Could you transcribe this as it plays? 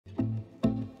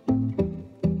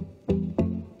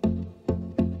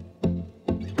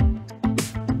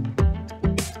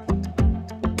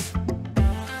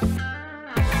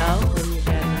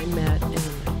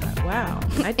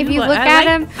If you look at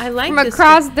him from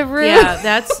across the room. Yeah,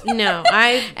 that's, no.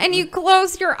 And you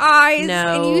close your eyes No.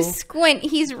 and you squint.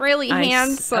 He's really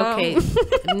handsome. Okay.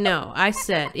 No, I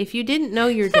said, if you didn't know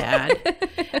your dad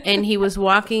and he was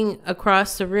walking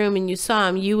across the room and you saw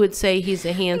him, you would say he's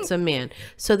a handsome man.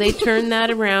 So they turned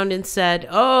that around and said,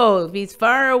 oh, if he's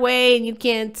far away and you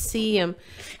can't see him.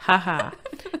 Haha.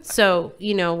 So,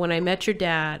 you know, when I met your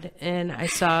dad and I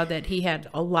saw that he had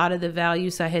a lot of the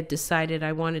values I had decided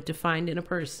I wanted to find in a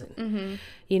person,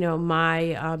 you know,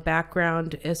 my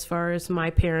background as far as my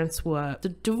parents were the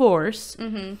divorce,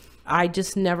 I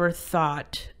just never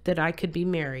thought that I could be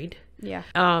married. Yeah.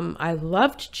 I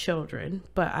loved children,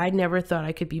 but I never thought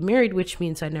I could be married, which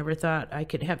means I never thought I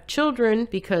could have children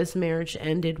because marriage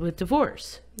ended with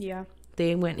divorce. Yeah.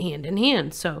 They went hand in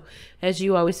hand. So, as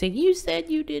you always say, you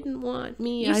said you didn't want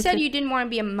me. You said you didn't want to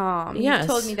be a mom. Yes. You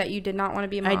told me that you did not want to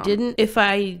be a mom. I didn't.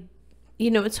 You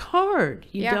know, it's hard.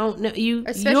 You don't know.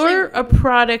 Especially, you're a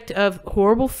product of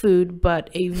horrible food,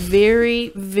 but a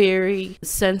very, very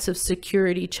sense of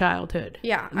security childhood.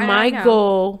 Yeah. My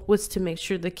goal was to make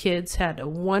sure the kids had a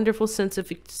wonderful sense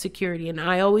of security. And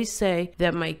I always say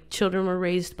that my children were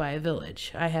raised by a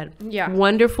village. I had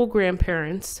wonderful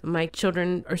grandparents. My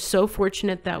children are so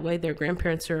fortunate that way. Their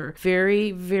grandparents are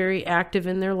very, very active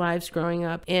in their lives growing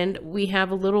up. And we have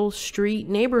a little street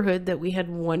neighborhood that we had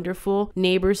wonderful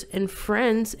neighbors and friends,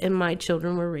 and my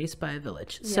children were raised by a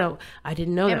village. So I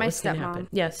didn't know that was going to happen.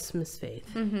 Yes, Miss Faith.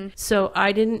 So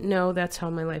I didn't know that's how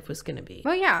my life was going to be.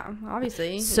 Well, yeah,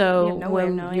 obviously. So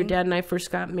when your dad and I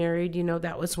first got married, you know,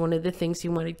 that was one of the things. He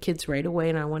wanted kids right away,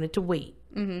 and I wanted to wait.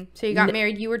 So you got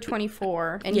married, you were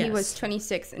 24 and he was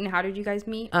 26. And how did you guys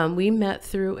meet? We met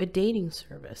through a dating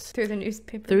service. Through the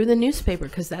newspaper? Through the newspaper,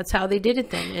 because that's how they did it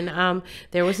then. And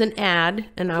there was an ad,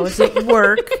 and I was at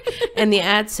work, and the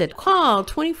ad said, call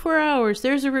 24 hours,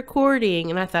 there's a recording.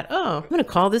 And I thought, oh, I'm going to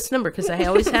call this number, because I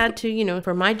always had to, you know,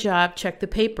 for my job, check the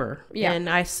paper. Yeah. And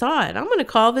I saw it. I'm going to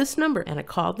call this number. And I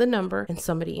called the number, and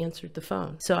somebody answered the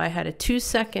phone. So I had a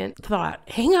 2-second thought,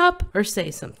 hang up or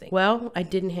say something. Well, I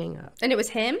didn't hang up. And it was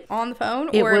him on the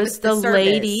phone? It or was the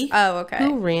lady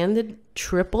who ran the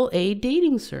AAA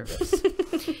dating service.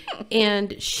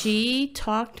 And she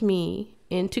talked me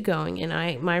into going,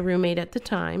 and my roommate at the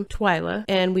time, Twyla,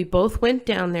 and we both went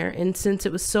down there. And since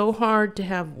it was so hard to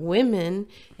have women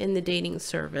in the dating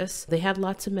service, they had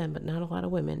lots of men but not a lot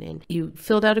of women, and you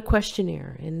filled out a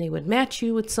questionnaire and they would match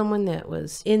you with someone that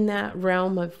was in that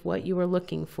realm of what you were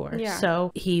looking for.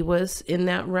 So he was in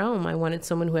that realm. I wanted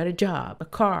someone who had a job, a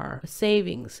car, a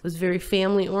savings, was very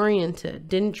family oriented,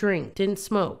 didn't drink, didn't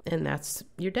smoke, and that's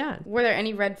your dad. Were there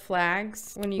any red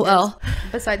flags when you guys,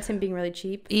 besides him being really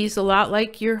cheap? He's a lot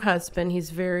like your husband.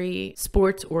 He's very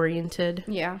sports oriented.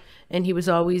 Yeah. And he was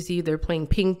always either playing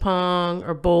ping pong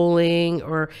or bowling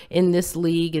or in this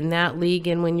league and that league.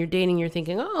 And when you're dating, you're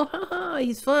thinking, oh, haha,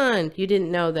 he's fun. You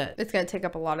didn't know that it's going to take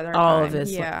up a lot of their time.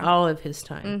 All of his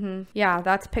time. Yeah,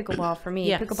 that's pickleball for me.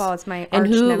 Yes. Pickleball is my arch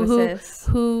nemesis.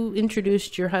 Who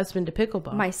introduced your husband to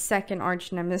pickleball? My second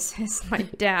arch nemesis, my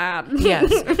dad.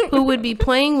 Yes. Who would be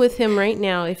playing with him right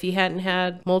now if he hadn't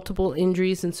had multiple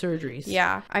injuries and surgeries?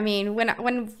 Yeah. I mean,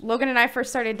 when Logan and I first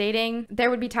started dating, there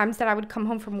would be times that I would come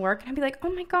home from work and I'd be like,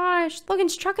 oh my gosh,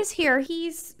 Logan's truck is here.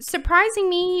 He's surprising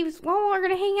me. We're going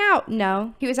to hang out.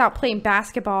 No. He was out playing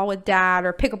basketball with dad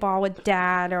or pickleball with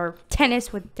dad or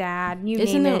tennis with dad.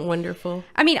 Isn't that wonderful?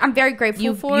 I mean, I'm very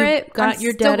grateful for it. Got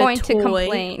your dad still going a toy to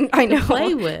complain. I know. To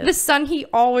play with. The son he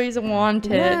always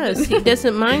wanted. Yes. He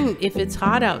doesn't mind if it's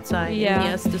hot outside and he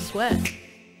has to sweat.